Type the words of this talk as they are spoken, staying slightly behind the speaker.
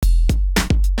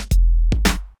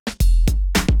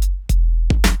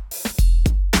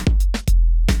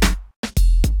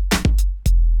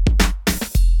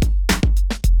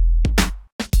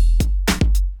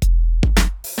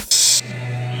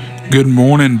Good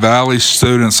morning, Valley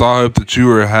students. I hope that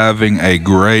you are having a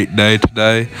great day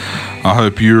today. I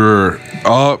hope you're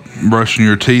up, brushing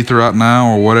your teeth right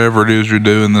now, or whatever it is you're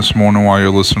doing this morning while you're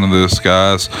listening to this,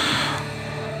 guys.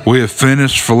 We have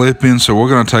finished Philippians, so we're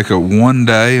going to take it one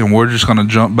day, and we're just going to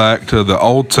jump back to the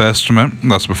Old Testament,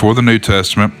 that's before the New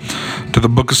Testament, to the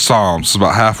book of Psalms. It's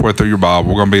about halfway through your Bible.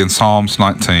 We're going to be in Psalms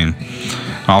 19.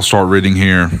 I'll start reading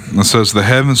here. It says, "The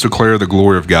heavens declare the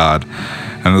glory of God,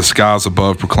 and the skies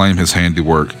above proclaim his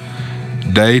handiwork.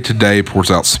 Day to day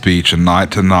pours out speech, and night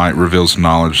to night reveals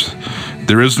knowledge.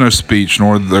 There is no speech,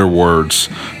 nor their words,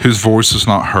 whose voice is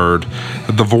not heard.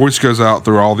 The voice goes out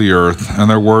through all the earth, and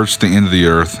their words to the end of the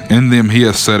earth. In them he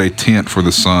has set a tent for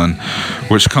the sun,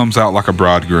 which comes out like a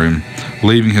bridegroom,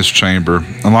 leaving his chamber,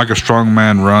 and like a strong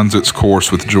man runs its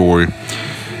course with joy.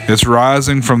 It's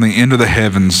rising from the end of the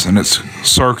heavens, and its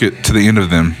circuit to the end of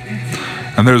them,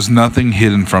 and there is nothing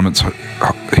hidden from its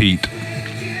heat."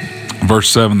 Verse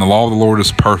 7, "The law of the Lord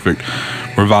is perfect,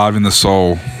 reviving the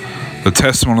soul. The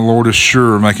testimony of the Lord is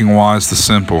sure, making wise the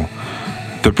simple.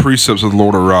 The precepts of the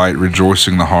Lord are right,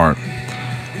 rejoicing the heart.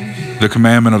 The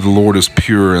commandment of the Lord is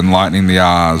pure, enlightening the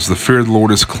eyes. The fear of the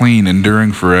Lord is clean,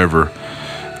 enduring forever.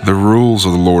 The rules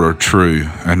of the Lord are true,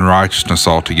 and righteousness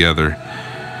altogether.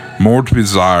 More to be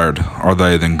desired are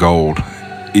they than gold,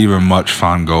 even much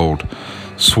fine gold,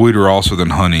 sweeter also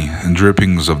than honey, and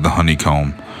drippings of the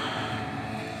honeycomb.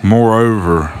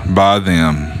 Moreover, by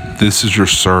them, this is your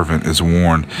servant is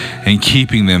warned, and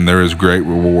keeping them there is great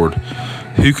reward.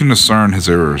 Who can discern his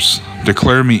errors?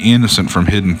 Declare me innocent from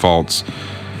hidden faults.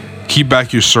 Keep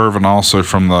back your servant also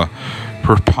from the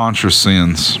preposterous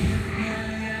sins.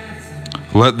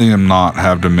 Let them not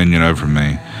have dominion over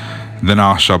me. Then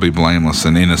I shall be blameless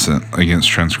and innocent against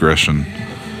transgression.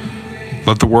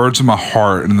 Let the words of my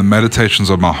heart and the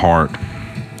meditations of my heart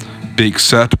be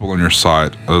acceptable in your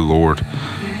sight, O Lord,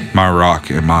 my rock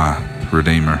and my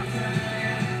redeemer."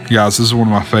 Guys, this is one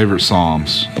of my favorite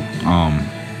Psalms.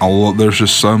 There's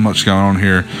just so much going on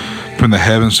here. From the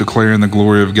heavens declaring the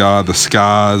glory of God, the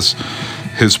skies,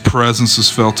 his presence is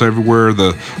felt everywhere.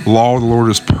 The law of the Lord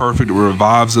is perfect. It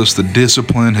revives us. The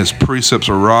discipline, his precepts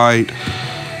are right.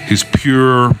 He's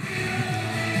pure.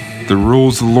 The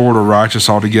rules of the Lord are righteous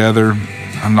altogether.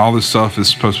 And all this stuff is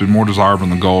supposed to be more desirable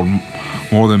than gold,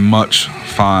 more than much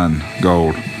fine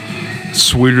gold.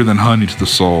 Sweeter than honey to the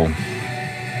soul.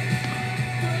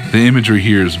 The imagery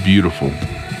here is beautiful.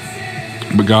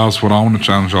 But guys, what I want to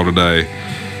challenge y'all today,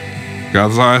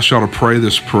 guys, I ask y'all to pray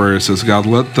this prayer. It says, "God,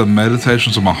 let the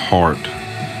meditations of my heart,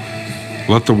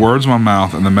 let the words of my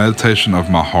mouth and the meditation of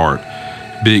my heart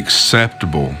be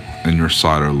acceptable in your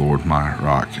sight, O Lord, my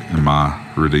rock and my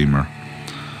redeemer."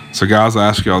 So guys, I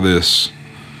ask y'all this.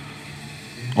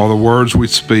 Are the words we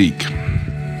speak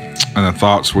and the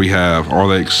thoughts we have, are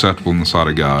they acceptable in the sight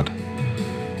of God?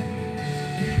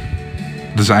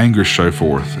 Does anger show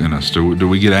forth in us? Do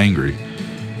we get angry?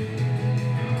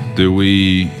 Do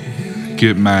we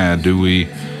get mad? Do we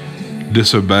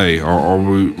disobey? Or are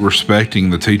we respecting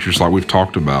the teachers like we've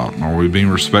talked about? Are we being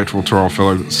respectful to our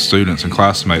fellow students and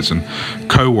classmates and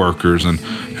co-workers and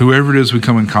whoever it is we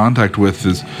come in contact with?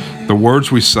 Is the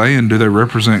words we say, and do they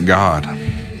represent God?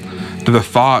 Do the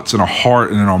thoughts in our heart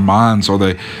and in our minds, are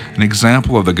they an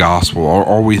example of the gospel? Or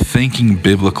are we thinking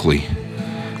biblically?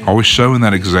 Are we showing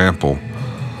that example?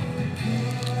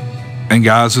 And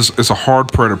guys, it's a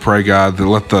hard prayer to pray, God, to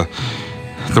let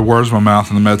the words of my mouth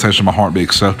and the meditation of my heart be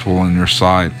acceptable in your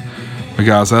sight. But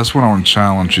guys, that's what I want to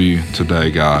challenge you today,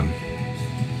 God.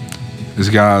 Is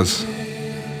guys,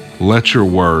 let your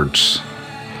words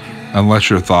and let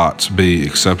your thoughts be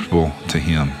acceptable to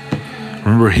him.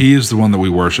 Remember, he is the one that we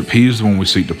worship. He is the one we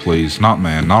seek to please, not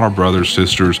man, not our brothers,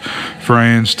 sisters,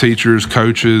 friends, teachers,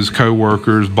 coaches,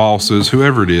 co-workers, bosses,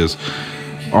 whoever it is.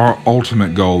 Our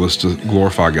ultimate goal is to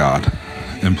glorify God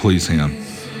and please him.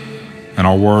 And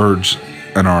our words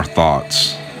and our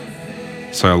thoughts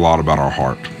say a lot about our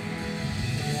heart.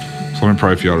 So let me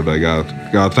pray for y'all today, God.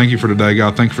 God, thank you for today.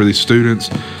 God, thank you for these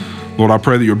students. Lord, I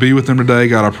pray that you'll be with them today.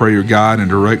 God, I pray you guide and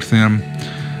direct them.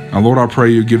 And Lord, I pray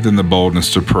you give them the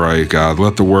boldness to pray. God,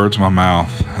 let the words of my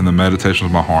mouth and the meditations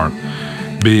of my heart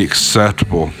be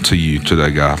acceptable to you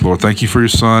today, God. Lord, thank you for your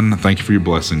son. Thank you for your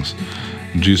blessings.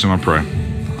 In Jesus' name I pray.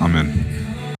 Amen.